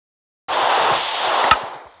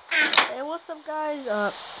what's up, guys?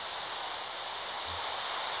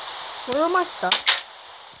 Where are my stuff?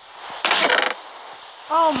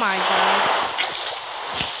 Oh my god.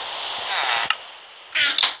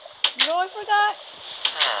 You know I forgot?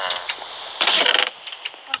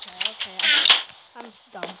 Okay. I'm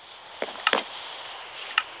just dumb.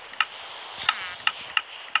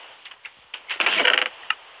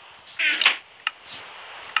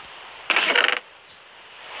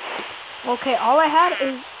 Okay, all I had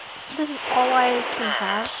is, this is all I can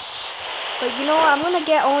have. But you know what, I'm gonna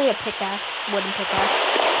get only a pickaxe, wooden pickaxe.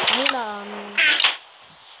 I mean,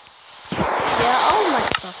 yeah, all of my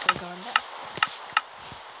stuff are gone. That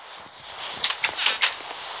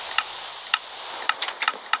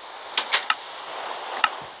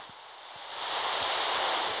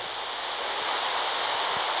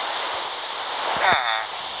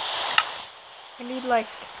sucks. I need like,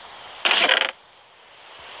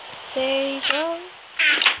 there you go.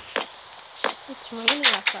 It's raining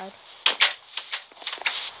outside.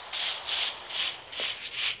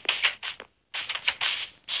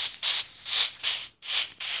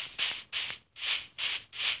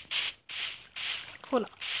 Hold on.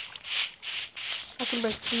 I can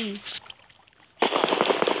break these.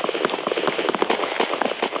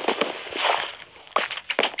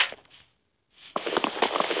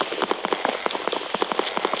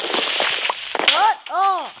 What?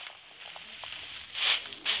 Oh!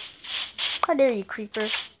 How dare you, creeper?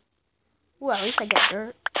 Ooh, at least I get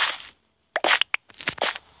dirt.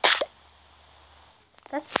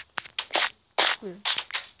 That's weird.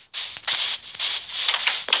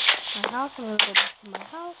 My house, I'm gonna go back to my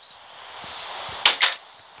house.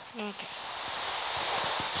 Okay.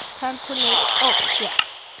 Time to make, oh, yeah.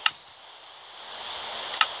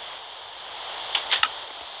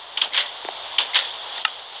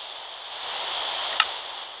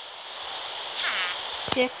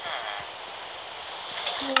 Stick.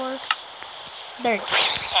 More. There you go.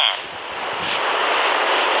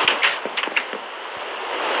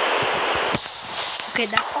 Okay,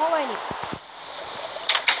 that's all I need.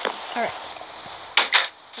 Alright.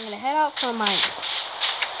 I'm gonna head out for mine.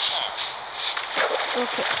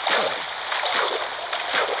 Okay, so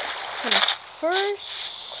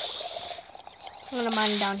first I'm gonna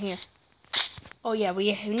mine down here. Oh yeah,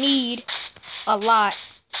 we need a lot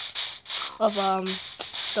of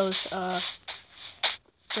those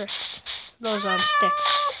bricks. Those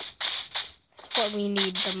sticks. That's what we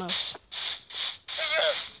need the most.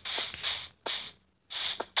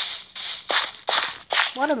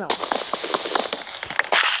 Watermelon.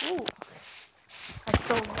 Ooh. I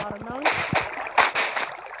stole watermelon.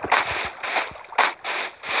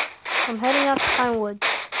 I'm heading out to find wood.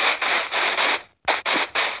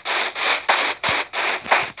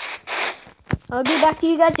 I'll be back to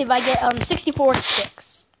you guys if I get 64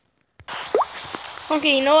 sticks.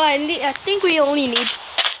 Okay, you know what? I think we only need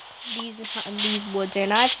these woods,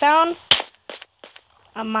 and I found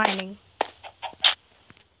a mining.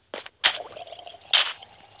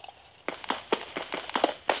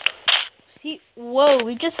 See, whoa,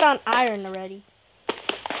 we just found iron already.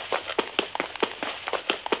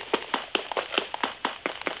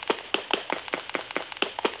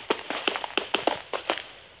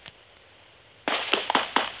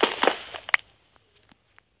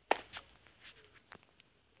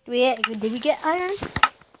 Did we get iron?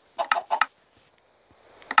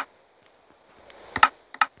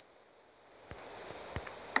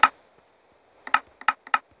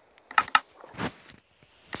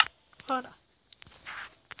 Hold on.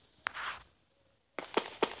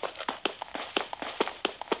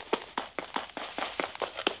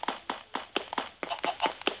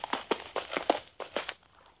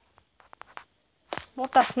 Well,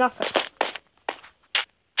 that's nothing.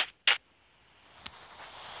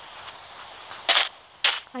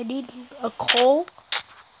 I need a coal.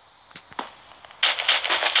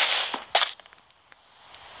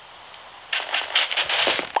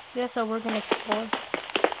 Yeah, so we're gonna explore.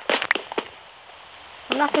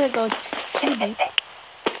 I'm not gonna go too deep.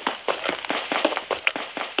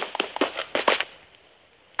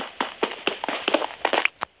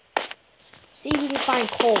 See if we can find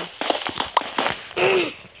coal.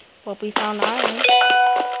 Well, we found iron.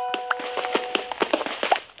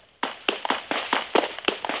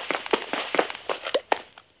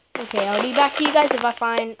 Okay, I'll be back to you guys if I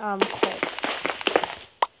find coal.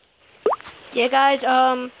 Yeah, guys,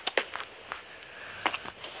 I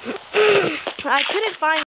couldn't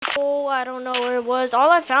find coal. I don't know where it was. All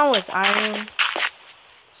I found was iron.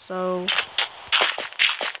 So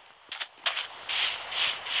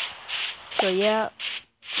yeah,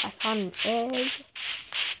 I found an egg.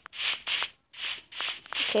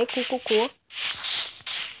 Okay, cool.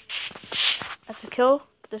 That's a kill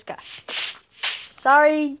this guy.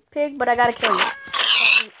 Sorry, pig, but I gotta kill you.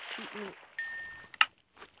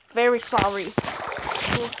 Very sorry.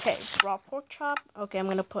 Okay, raw pork chop. Okay, I'm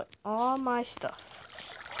gonna put all my stuff.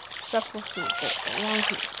 Stuff for food. Along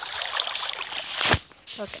here.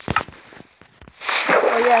 Okay.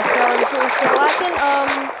 Oh yeah, so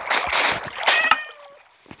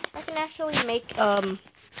I can actually make a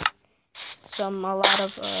lot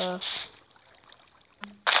of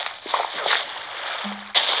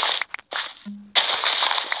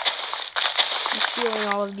I'm stealing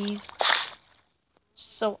all of these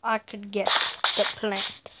so I could get the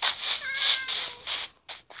plant.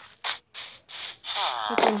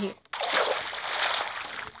 What's in here?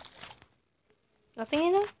 Nothing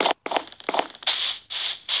in it?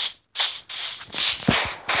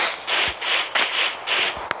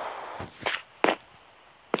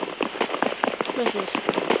 What is this?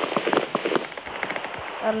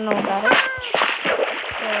 I don't know about it.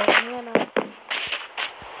 So I'm gonna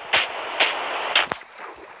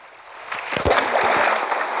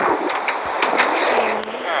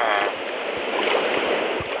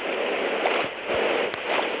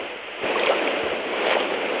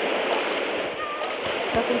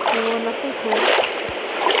nothing cool.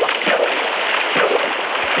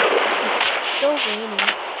 It's still raining.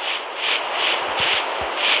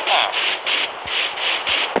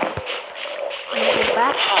 I'm gonna go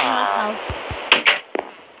back to my house.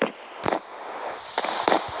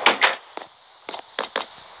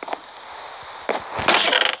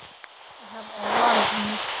 I have a lot of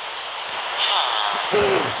these.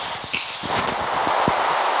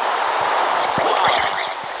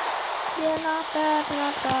 Yeah, not bad.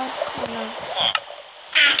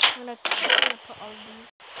 I'm gonna put all of these.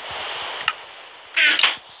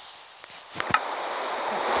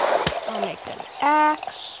 I'll make an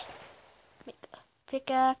axe, make a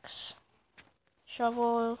pickaxe,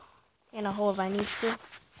 shovel, and a hoe if I need to.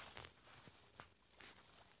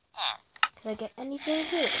 Can I get anything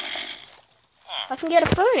here? I can get a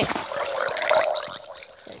furnace.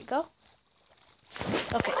 There you go.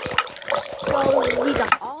 Okay. So we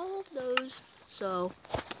got all of those. So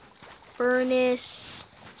furnace,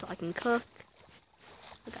 so I can cook.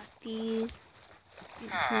 I got these.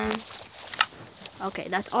 Okay,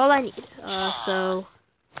 that's all I need. So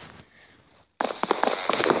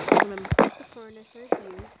I'm gonna put the furnace right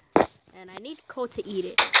here, and I need coal to eat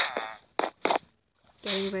it.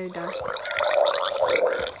 Getting very dark.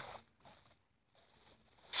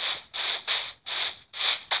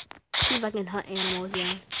 See if I can hunt animals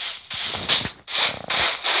down.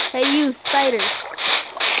 Hey you, spider!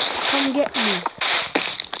 Come get me.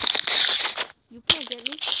 You can't get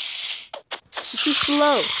me. You're too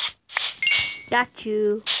slow. Got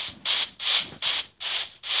you.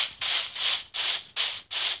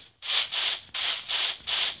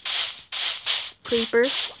 Creeper.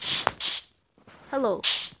 Hello.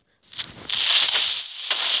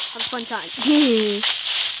 Have a fun time.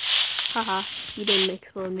 Haha, you didn't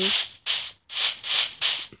explode me.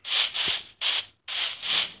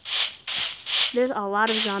 There's a lot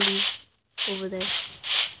of zombies over there.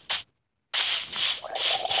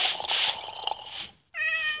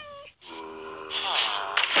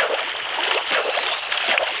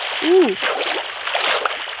 Ooh.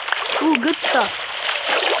 Ooh, good stuff.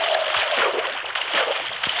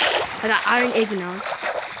 I got iron eggnog.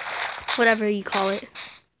 Whatever you call it.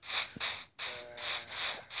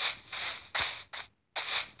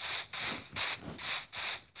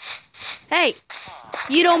 Hey!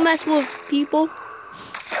 You don't mess with people.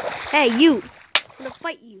 Hey, you! I'm gonna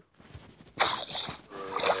fight you.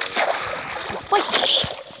 Fight!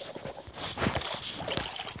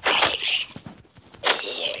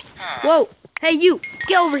 Whoa! Hey, you!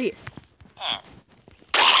 Get over here!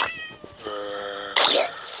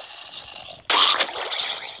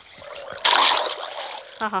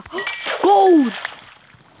 Haha. Gold!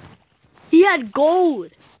 He had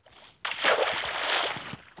gold!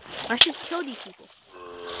 I should kill these people.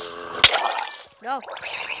 No.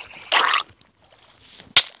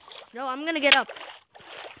 No, I'm gonna get up.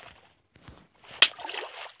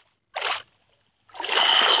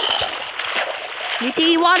 You to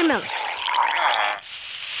eat watermelon.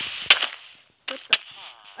 What the?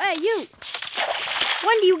 Hey, you!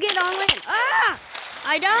 When do you get on land? Ah!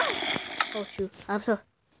 I died! Oh, shoot. I have to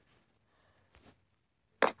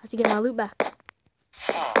get my loot back.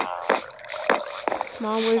 Come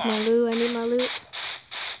on, where's my loot? I need my loot.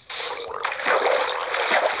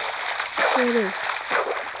 There it is.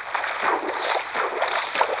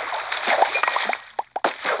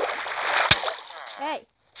 Hey!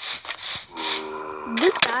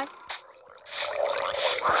 This guy.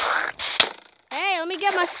 Hey, let me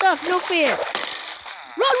get my stuff. No fear.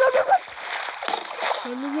 Run, run, run, run.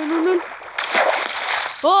 Run, run, run, run, run.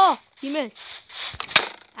 Oh, he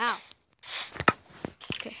missed. Ow.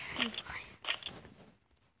 Okay.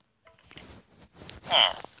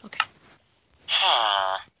 Okay.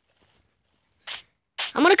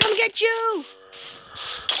 I'm gonna come get you.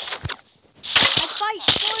 I fight,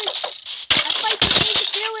 boys. I fight to save the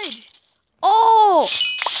village. Oh.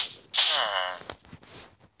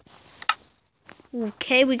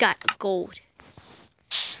 Okay, we got gold.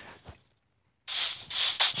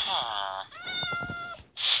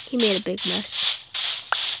 He made a big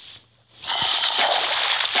mess.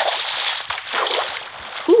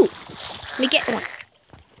 Ooh, let me get one.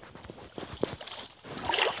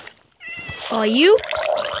 Oh, you?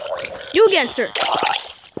 You again, sir.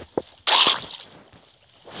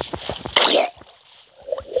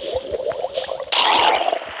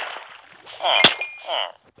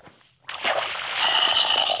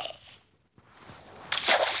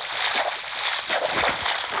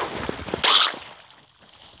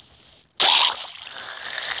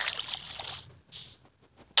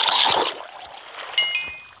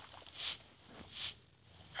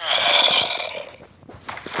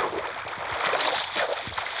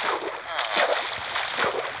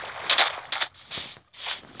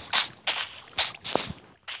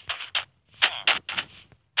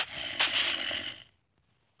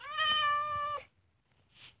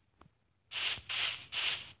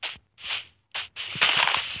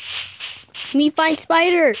 Me find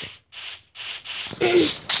spider.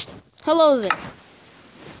 Hello there.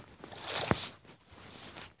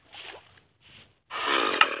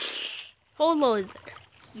 Hello there.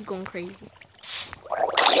 You going crazy?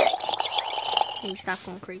 Hey, stop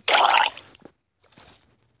going crazy.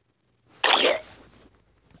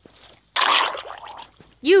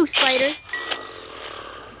 You spider.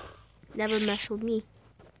 Never mess with me.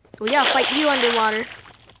 Oh yeah, I'll fight you underwater.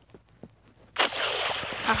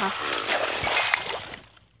 Haha.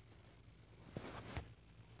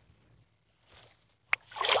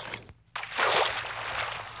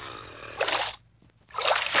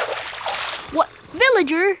 What?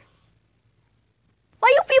 Villager? Why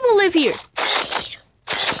you people live here?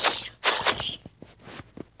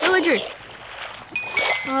 Villager.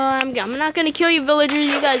 I'm not gonna kill you, villagers.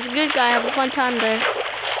 You guys are good guy. Have a fun time there.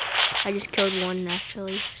 I just killed one,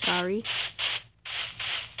 actually. Sorry.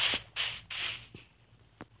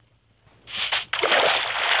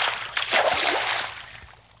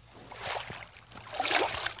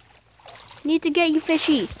 Need to get you,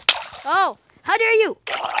 fishy. Oh, how dare you?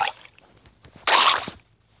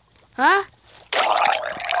 Huh?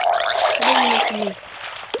 What do you need from me?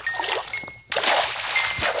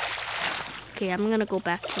 Okay, I'm gonna go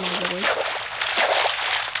back to my village.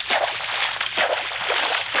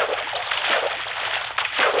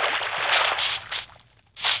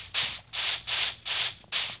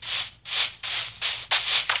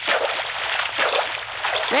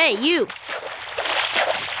 Hey, you!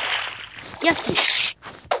 Yes, you!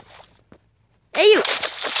 Hey, you!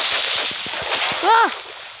 Ah!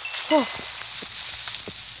 Oh!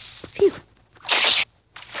 Phew!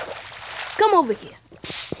 Come over here!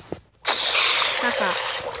 Haha!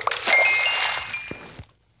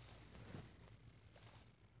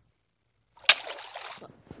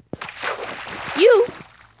 You!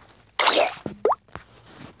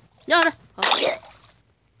 No, no! Oh.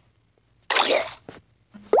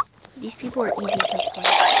 These people are easy to find.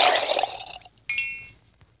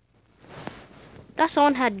 That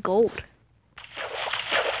someone had gold.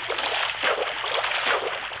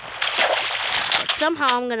 But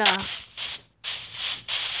somehow I'm gonna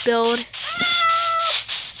build.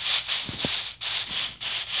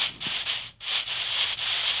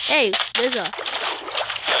 Hey, there's a.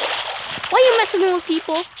 Why are you messing with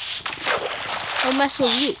people? I'll mess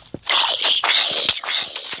with you.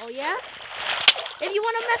 Oh yeah? If you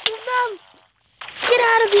wanna mess with them, get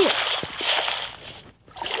out of here.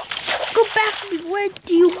 Go back. Where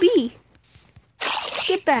do you be?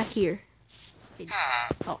 Get back here.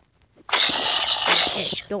 Oh.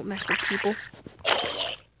 Hey, don't mess with people.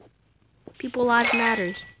 People lives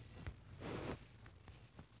matters.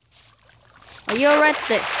 Are you alright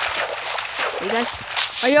there? You guys,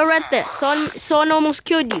 are you alright there? Someone almost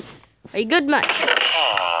killed you. Are you good, man?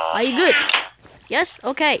 Are you good? Yes?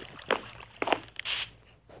 Okay.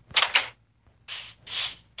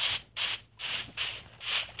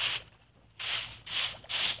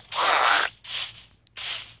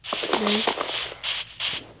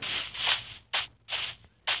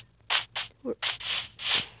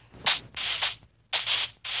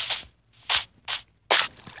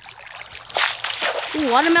 Ooh,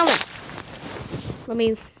 watermelon. Let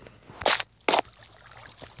me.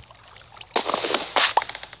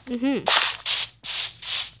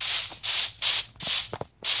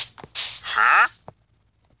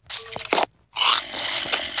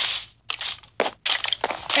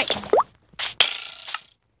 Hey.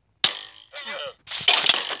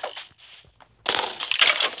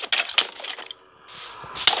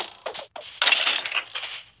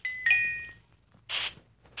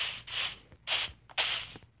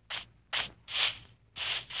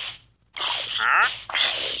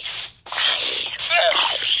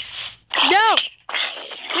 No!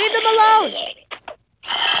 Leave them alone!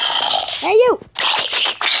 Hey, you!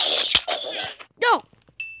 No!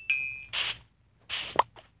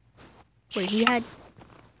 Wait, he had...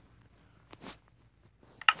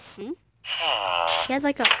 He had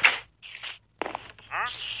like a...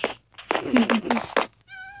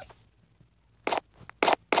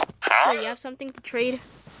 Oh, you have something to trade?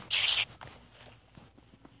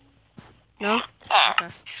 No? Okay.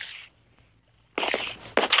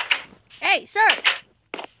 Hey, sir!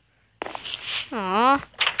 Aww.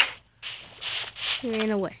 He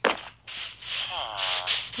ran away.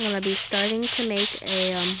 I'm gonna be starting to make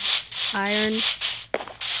a, iron...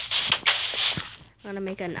 I'm gonna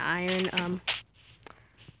make an iron,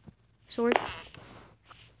 sword.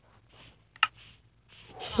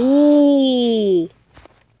 Ooh!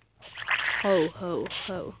 Ho, ho,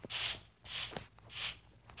 ho.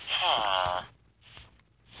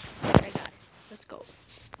 There, I got it. Let's go.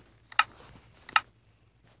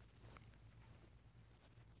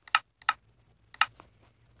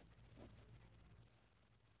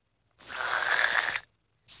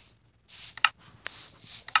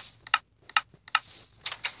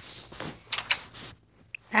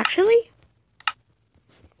 Actually,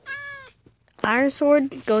 iron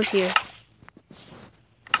sword goes here.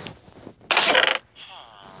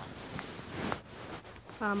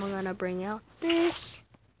 I'm gonna bring out this.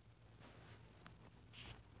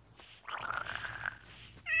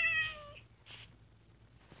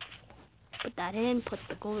 Put that in, put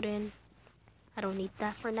the gold in. I don't need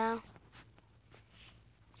that for now.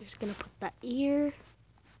 Just gonna put that here.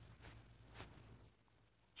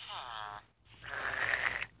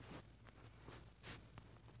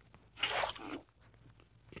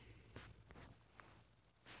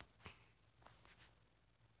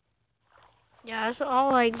 Yeah, that's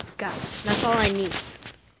all I got. That's all I need.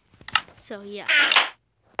 So, yeah.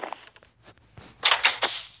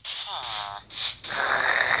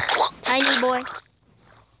 Tiny boy.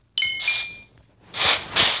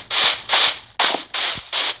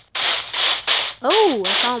 Oh, I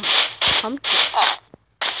found pumpkin.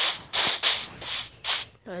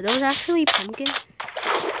 Are those actually pumpkin?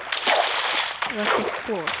 Let's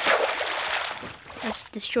explore. Let's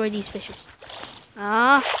destroy these fishes.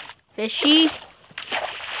 Ah, fishy.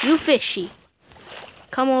 You fishy.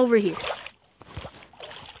 Come over here.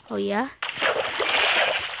 Oh, yeah?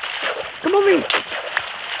 Come over here.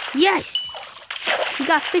 Yes! We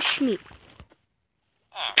got fish meat.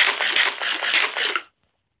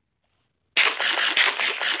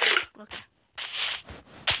 Okay.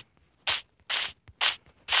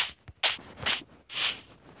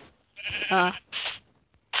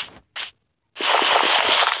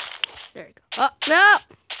 There we go. Oh, no!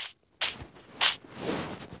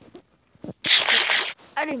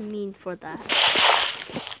 I didn't mean for that.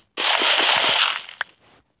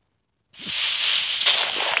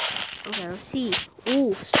 Okay, let's see.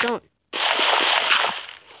 Ooh, stone.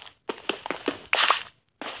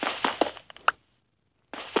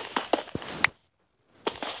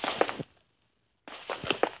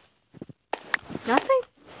 Nothing?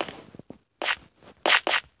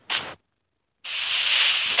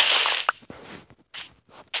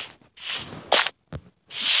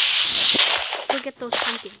 Look at those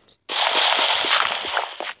pumpkins.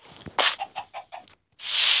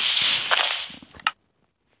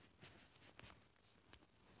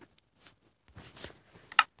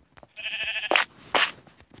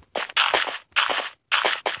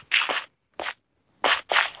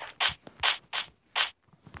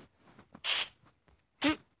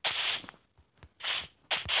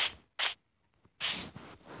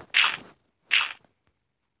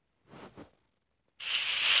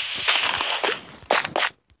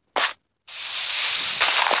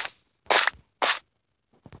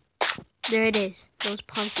 There it is. Those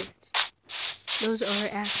pumpkins. Those are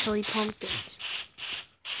actually pumpkins.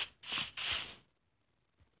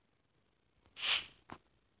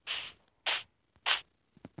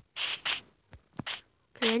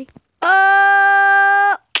 Okay, ready?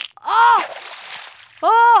 Oh!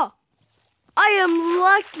 Oh! I am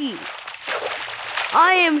lucky.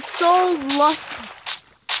 I am so lucky.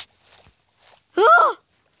 Ah!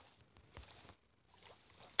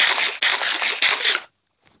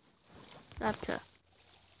 Have to.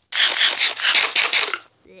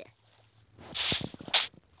 Yeah.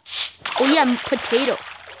 Oh yeah, potato.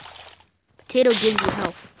 Potato gives you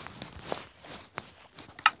health.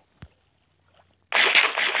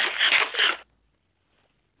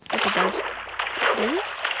 Yep, it does. Does it?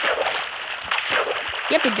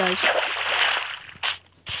 Yep, it does.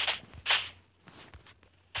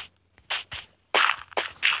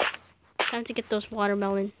 Time to get those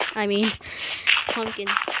watermelon. I mean,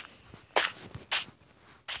 pumpkins.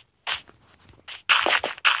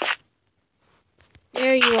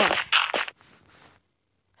 There you are.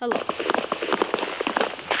 Hello.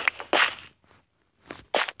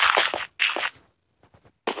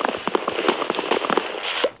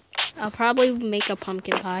 I'll probably make a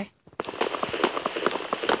pumpkin pie.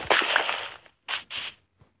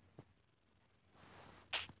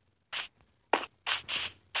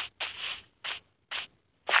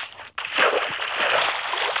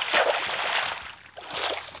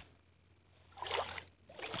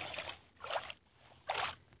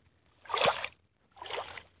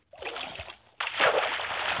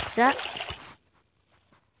 Is that?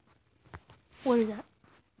 What is that?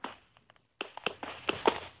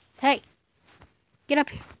 Hey, get up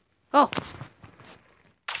here. Oh.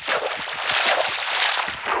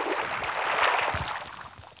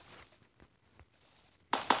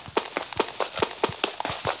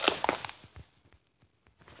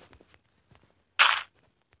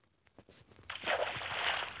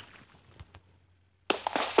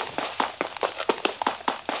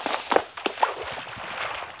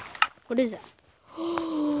 What is that?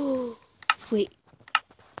 Wait.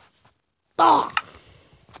 Oh!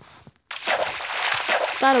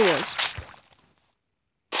 Thought it was.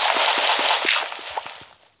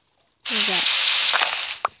 What is that?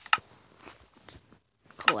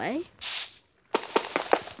 Clay?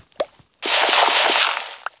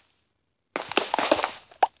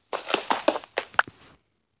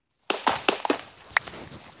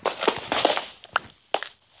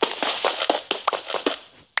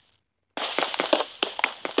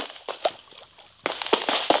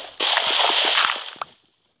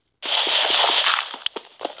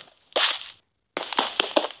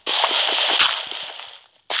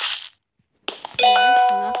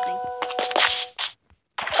 Nothing.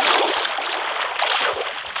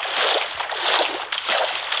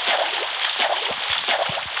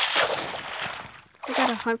 I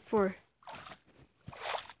gotta hunt for.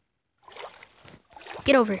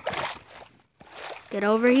 Get over here. Get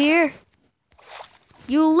over here.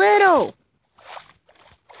 You little.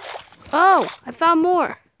 Oh, I found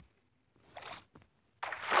more.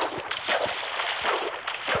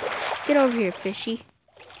 Get over here, fishy.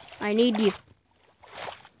 I need you.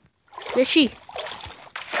 Fishy.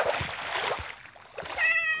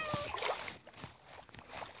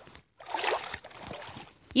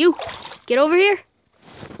 You, get over here.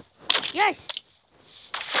 Yes.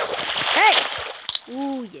 Hey.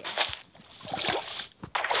 Ooh, yeah.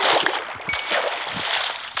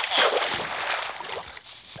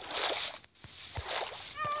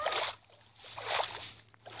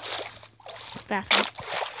 Fast enough.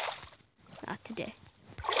 Not today.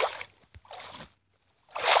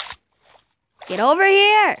 Get over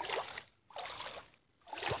here!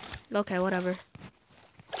 Okay, whatever.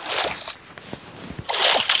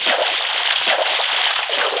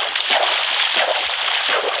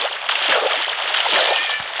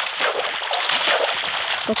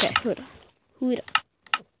 Okay, hold on. Hold on.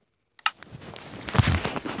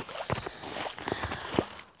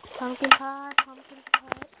 Pumpkin pie, pumpkin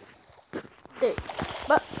pie. There.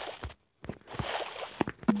 But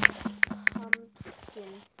pumpkin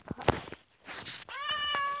pie.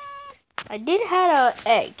 I did have an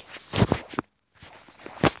egg.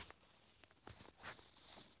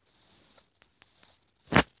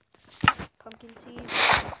 Pumpkin seeds.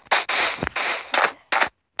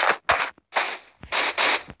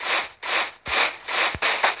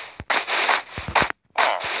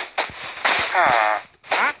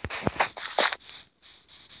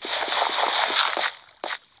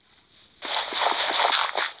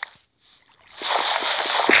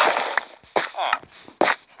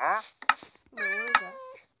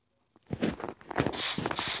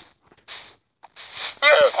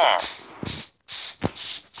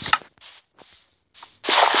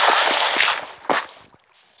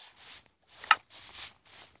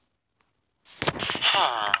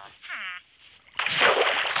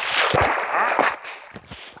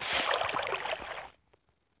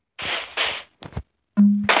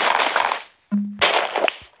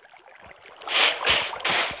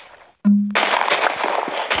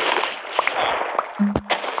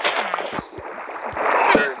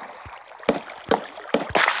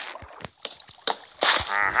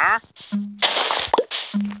 How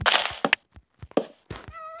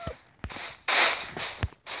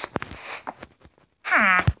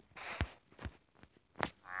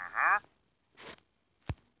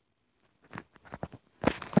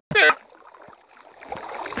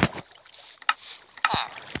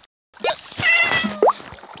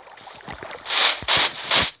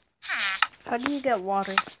do you get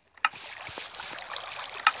water?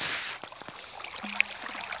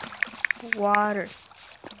 Water.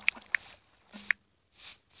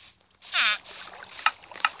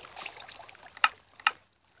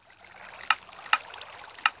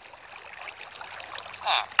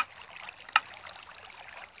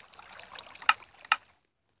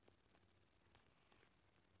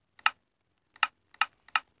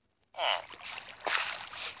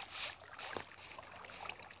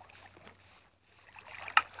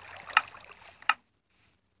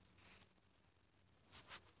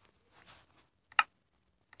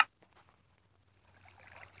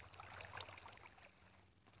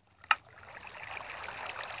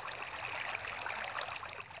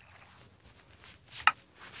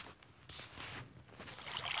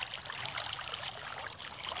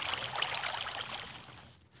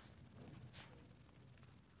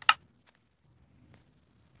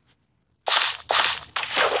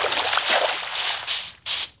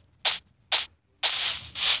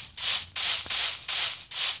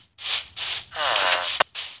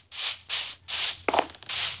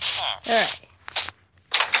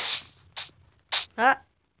 Alright.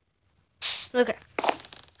 Okay.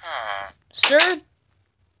 Sir,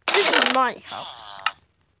 this is my house.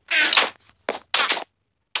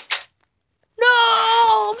 No!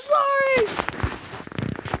 I'm sorry!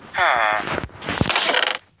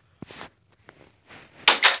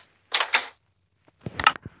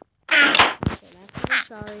 I'm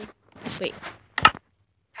sorry. Wait.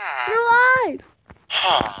 You're alive!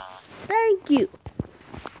 Thank you.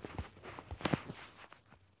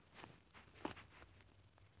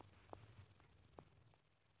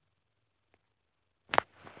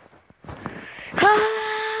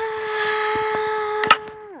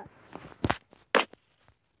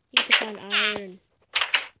 Need to find iron.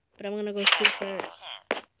 But I'm gonna go sleep first.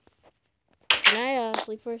 Can I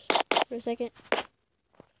sleep first for a second?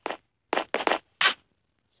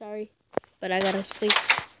 Sorry. But I gotta sleep.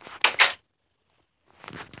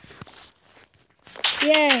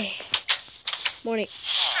 Yay! Morning.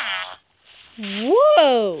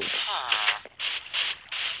 Whoa!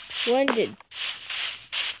 When did...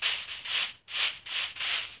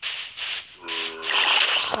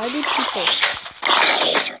 Why do people...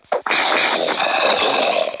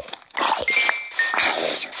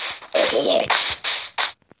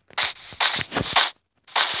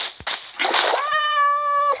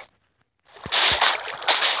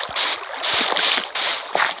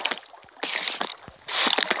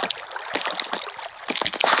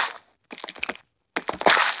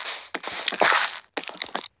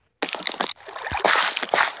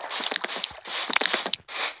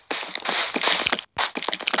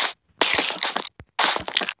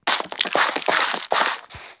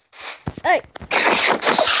 Hey!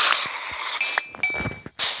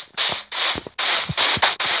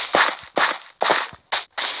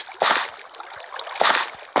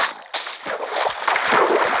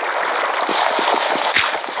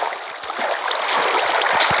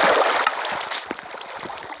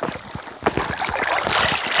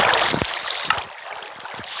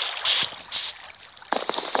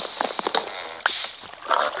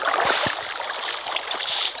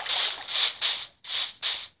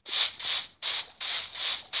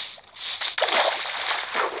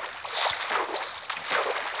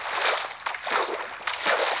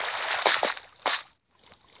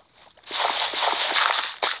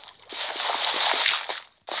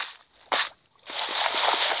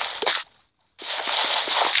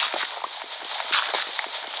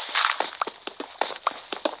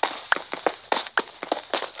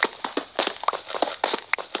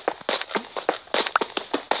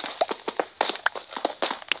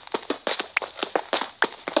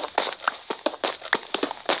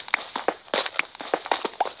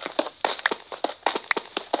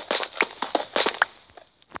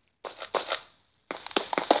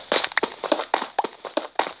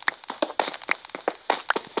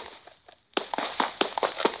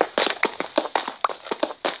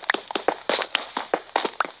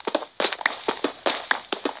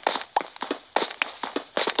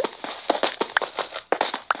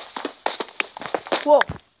 Whoa.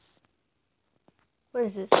 What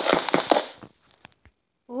is this?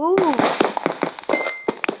 Ooh.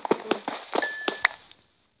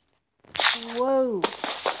 Whoa.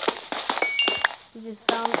 We just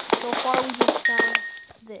found, so far we just found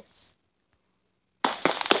this.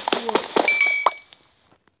 Wood.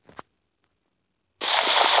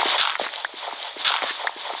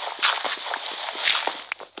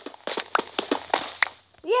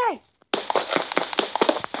 Yay!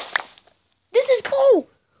 This is coal!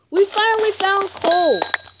 We finally found coal!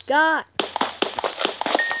 God.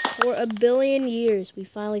 For 1 billion years, we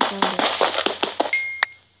finally found it.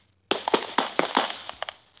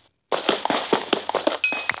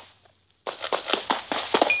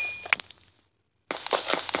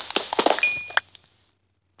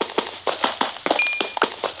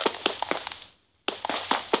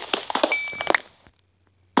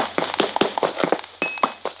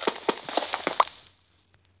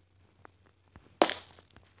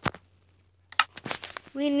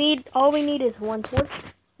 All we need is 1 torch,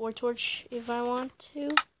 4 torch if I want to.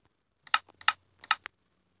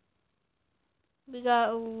 We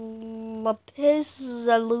got lapis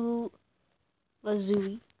lazuli,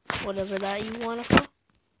 whatever that you want to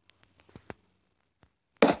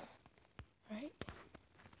call. Right?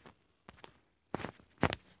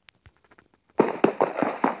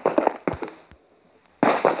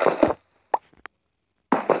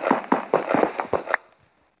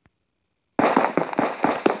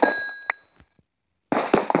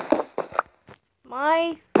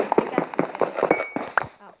 My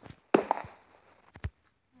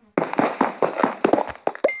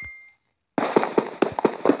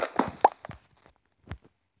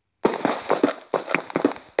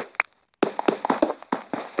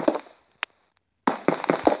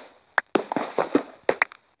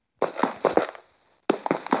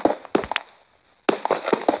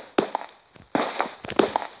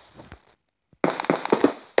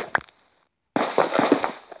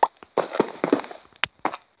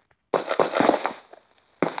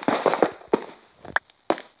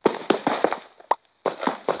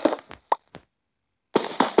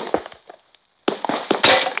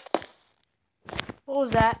What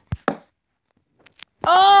was that?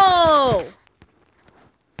 Oh!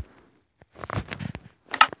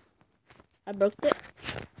 I broke it.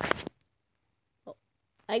 Oh.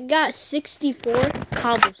 I got 64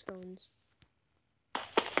 cobblestones.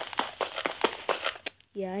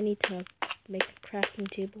 Yeah, I need to make a crafting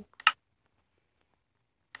table.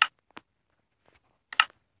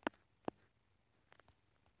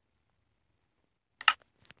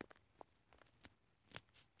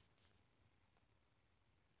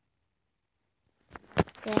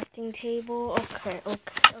 Crafting table. Okay,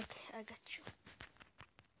 I got you.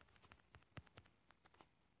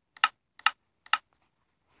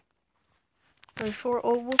 There's 4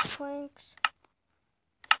 oval planks.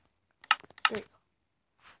 There you go.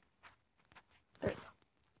 There you go.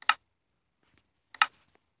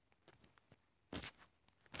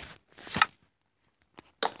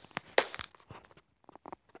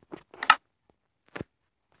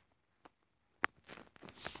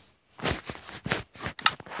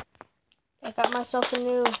 I got myself a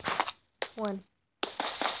new one.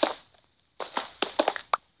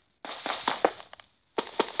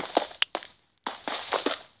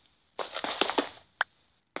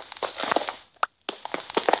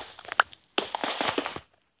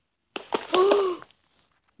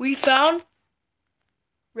 We found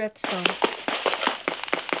redstone.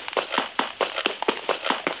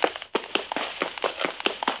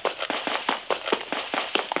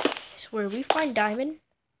 I swear, we find diamond.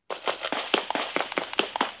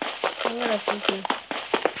 I'm gonna freaking.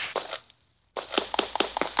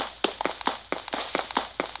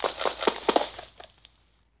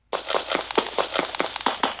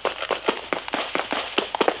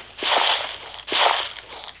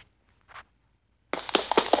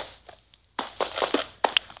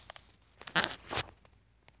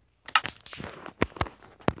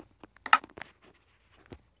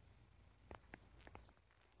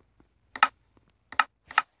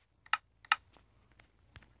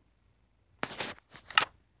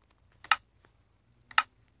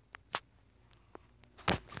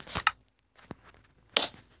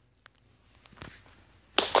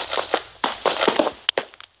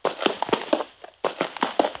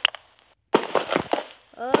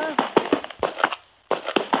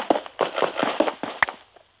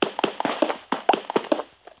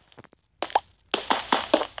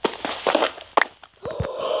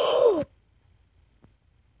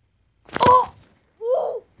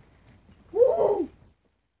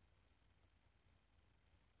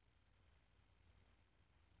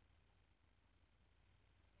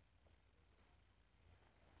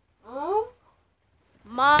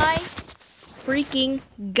 My freaking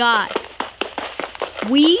God.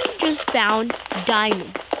 We just found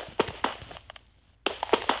diamond.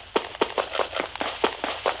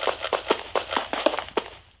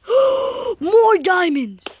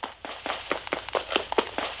 diamonds!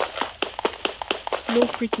 No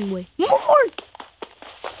freaking way. More!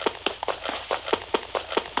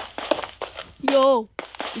 Yo!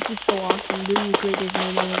 This is so awesome. This is the greatest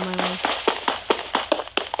moment of my life.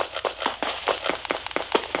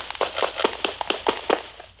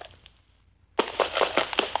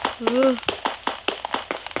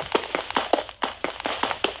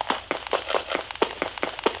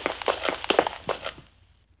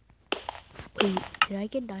 Wait, did I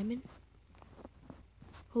get diamond?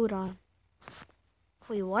 Hold on.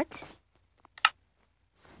 Wait, what?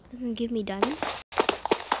 Doesn't give me diamond?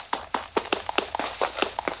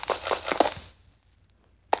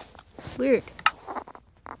 Weird.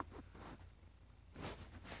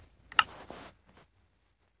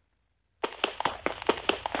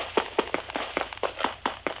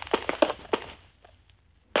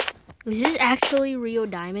 Is this actually real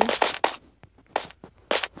diamond?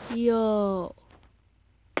 Yo.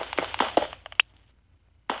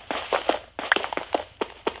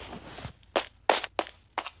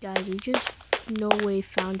 Guys, we just no way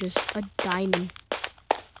found just a diamond.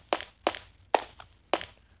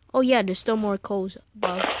 Oh yeah, there's still more coals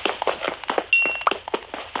above.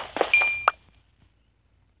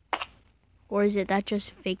 Or is it that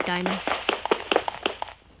just fake diamond?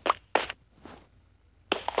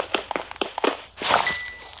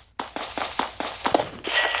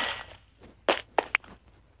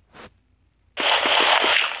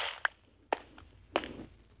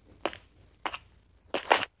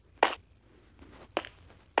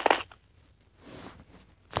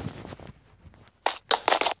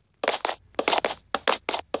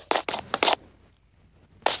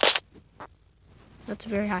 That's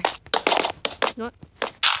very high. You know what?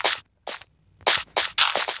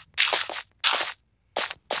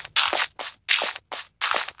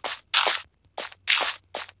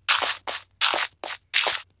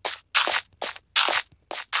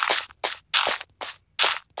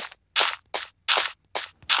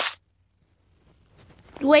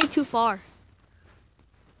 Way too far.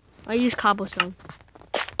 I use cobblestone.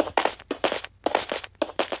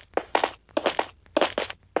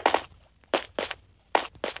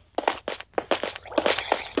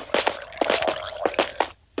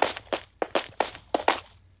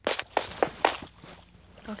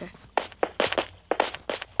 Okay.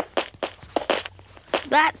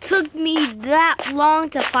 That took me that long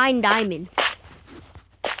to find diamonds.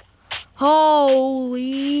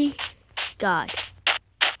 Holy God.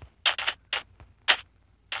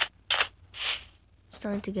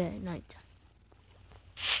 Starting to get night.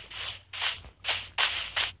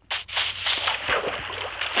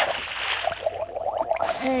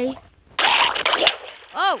 Hey.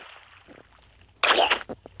 Oh!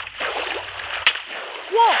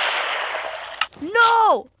 Whoa!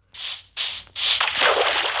 No!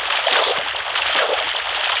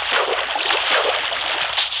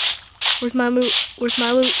 Where's my loot? Where's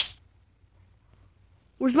my loot?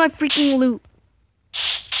 Where's my freaking loot?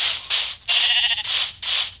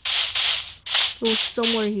 It was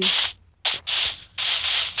somewhere here.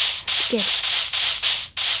 Get it.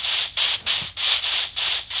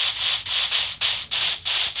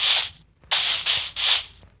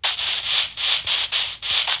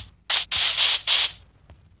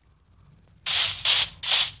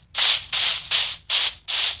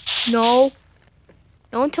 No.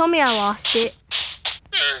 Don't tell me I lost it.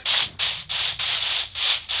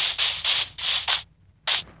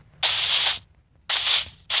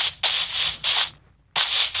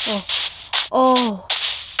 Oh. Oh.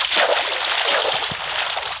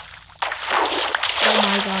 Oh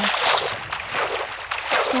my God.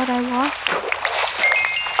 God, I lost it.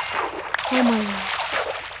 Oh my God.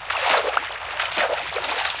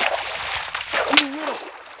 You little.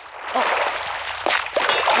 Oh.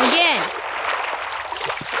 Again.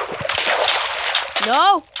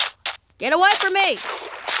 No. Get away from me.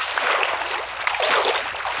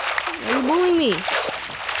 Why are you bullying me?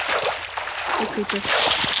 You creeper.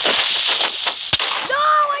 No,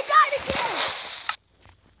 I died again.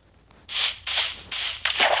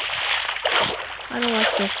 I don't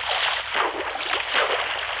like this.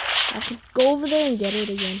 I have to go over there and get it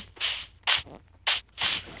again.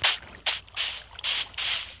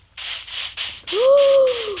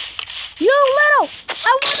 You little!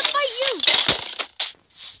 I want to fight you!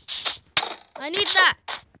 I need that.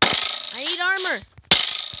 I need armor.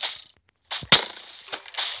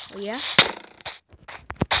 Oh yeah?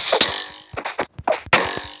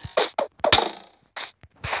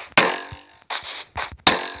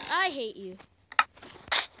 I hate you.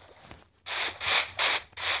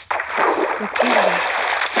 Let's do that.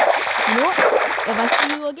 You know what? If I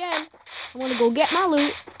see you again, I want to go get my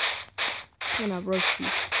loot. I'm gonna roast you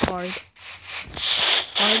hard.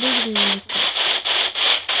 Harder than you think.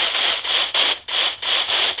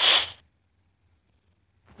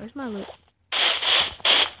 Where's my loot?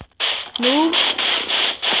 Move.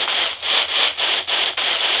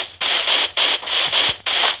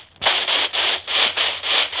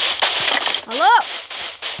 Hello?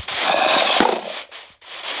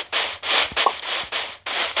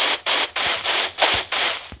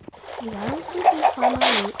 Dude, I don't think you find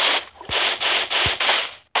my loot.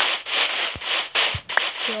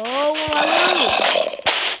 Show my loot.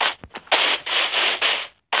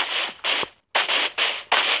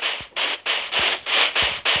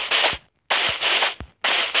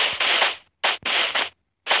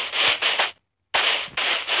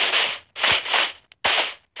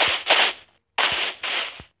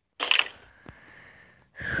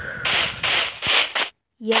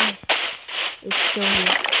 Yes, it's still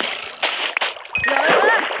here.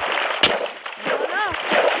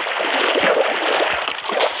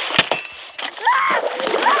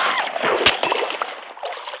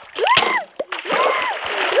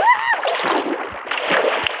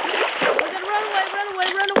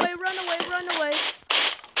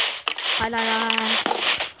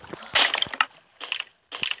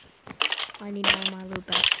 I need all my loot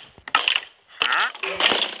back.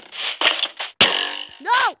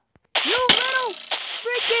 No! You little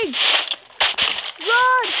freaking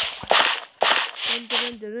run!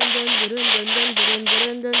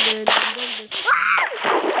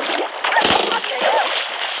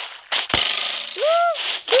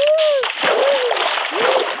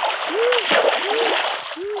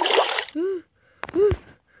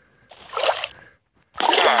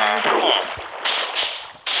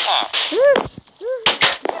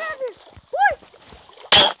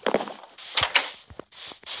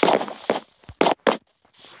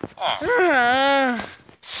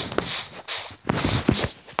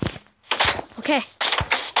 Okay.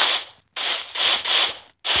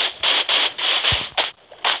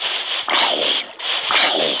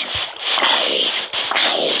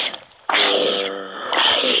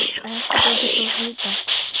 I have to go get those loot back.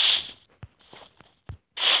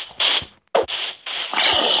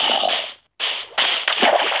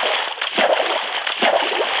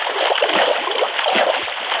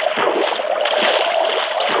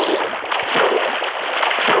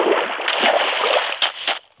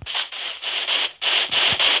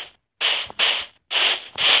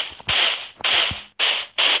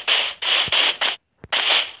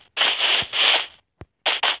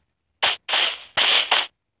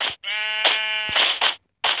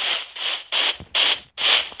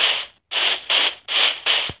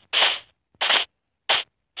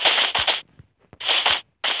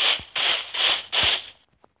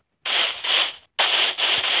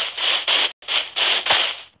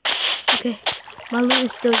 Okay, my loot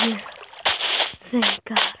is still here. Thank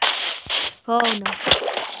God. Oh no.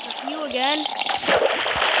 You again?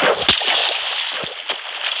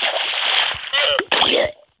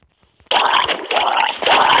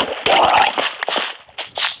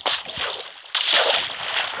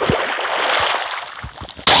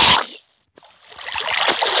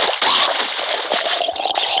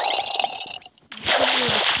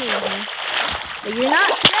 But you're not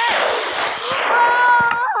dead.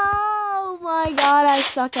 Oh my God, I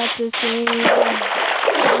suck at this game.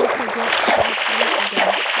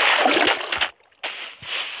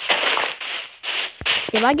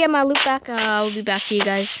 If I get my loot back, I'll be back to you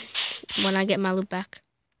guys when I get my loot back.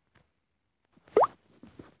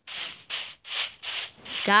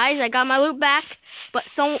 Guys, I got my loot back, but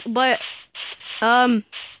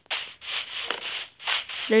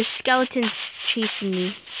there's skeletons chasing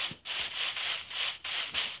me.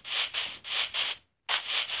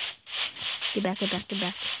 Get back, get back, get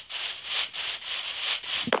back.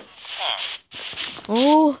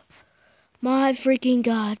 Oh my freaking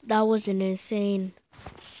God, that was an insane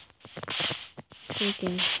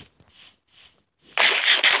freaking.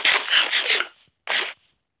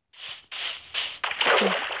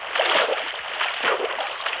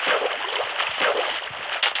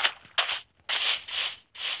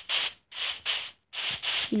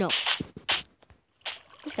 You know,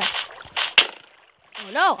 this guy.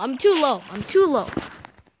 Oh no, I'm too low. I'm too low.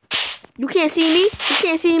 You can't see me. You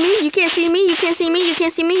can't see me. You can't see me. You can't see me. You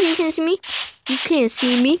can't see me. You can't see me. You can't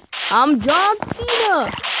see me. I'm John Cena.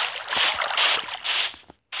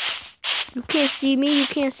 You can't see me. You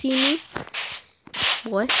can't see me.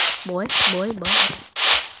 Boy.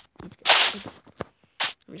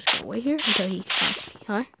 I'm just gonna wait here until he finds me,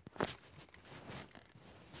 huh?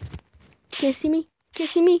 You can't see me. You can't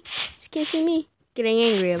see me. You can't see me. Getting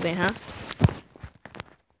angry a bit, huh?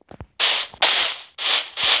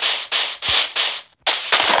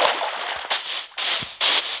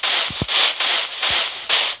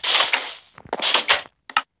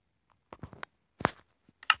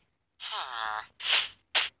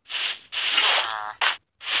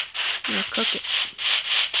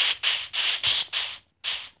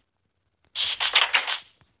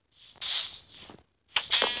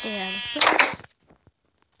 Yeah.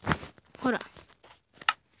 Hold on.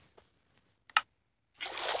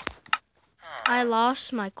 I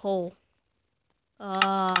lost my coal.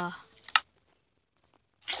 Oh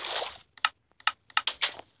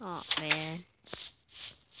man.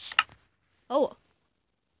 Oh.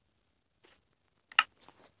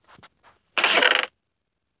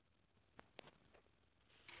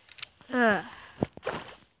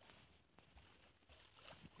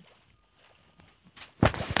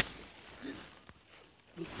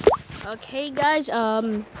 Okay, guys.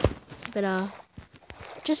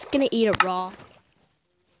 Just gonna eat it raw.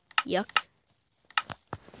 Yuck.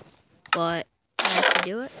 But I have to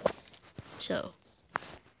do it. So.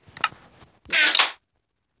 Yeah.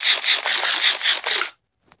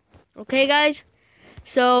 Okay, guys.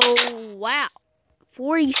 So, wow.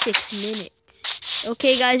 46 minutes.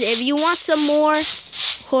 Okay, guys. If you want some more,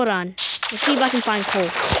 hold on. Let's see if I can find coal.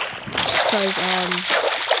 Because,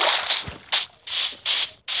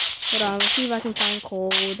 hold on. Let's see if I can find coal.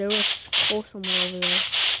 There was coal somewhere over there.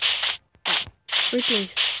 Freaking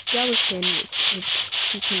skeleton.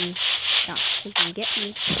 He can get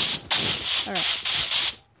me. Alright.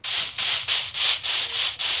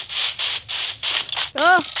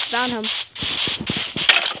 Oh, found him.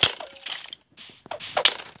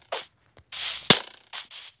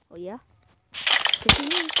 Oh, yeah?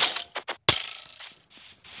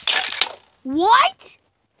 What?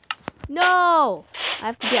 No! I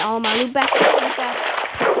have to get all my loot back.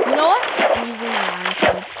 You know what? I'm using my iron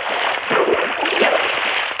sword.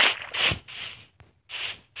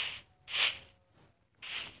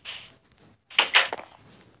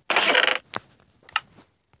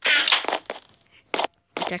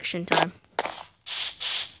 Protection time.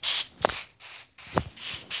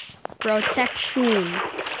 Protection.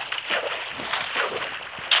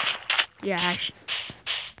 Yeah,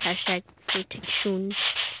 hashtag protection.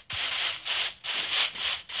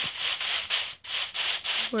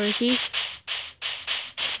 Where is he?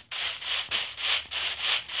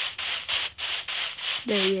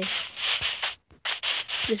 There he is.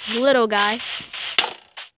 This little guy.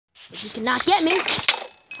 But you cannot get me.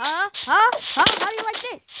 Huh? Huh? Huh? How do you like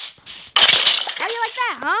this? How do you like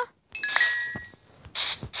that, huh?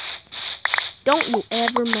 Don't you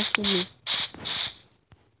ever mess with me.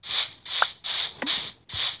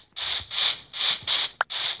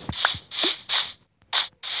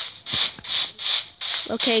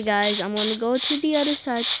 Okay, guys, I'm gonna go to the other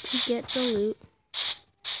side to get the loot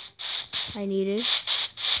I needed.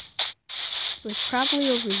 It was probably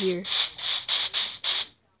over here.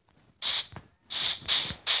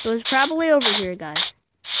 It was probably over here, guys.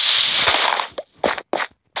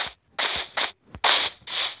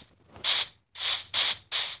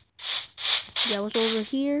 Yeah, it was over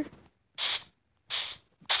here.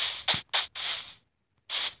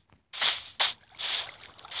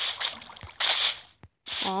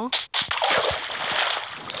 Aw.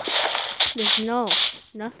 There's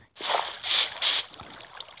nothing.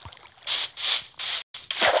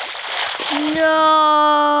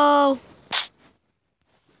 No!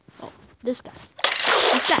 Oh, this guy.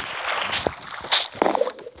 This guy.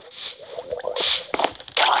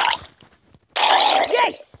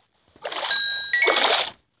 Yes!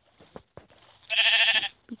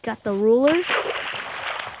 We got the ruler.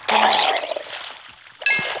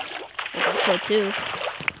 So too.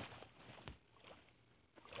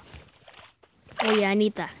 Oh yeah, I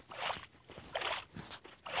need that.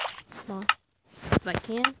 Come on. If I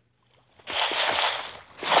can.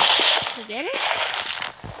 You get it?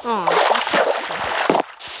 Oh,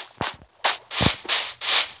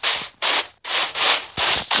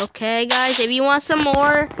 okay, guys, if you want some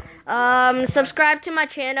more, subscribe to my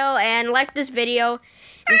channel and like this video.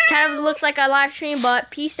 This kind of looks like a live stream, but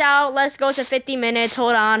peace out. Let's go to 50 minutes.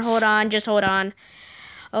 Hold on, just hold on.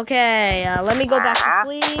 Okay, let me go back to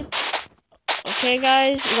sleep. Okay,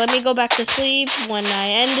 guys, let me go back to sleep when I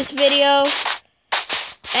end this video.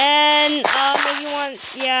 And, if you want,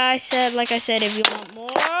 yeah, like I said, if you want more,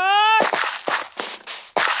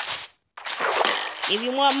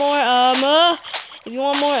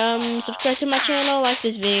 subscribe to my channel, like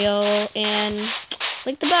this video, and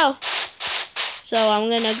click the bell. So, I'm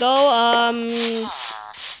gonna go,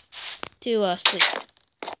 to, sleep.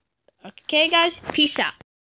 Okay, guys, peace out.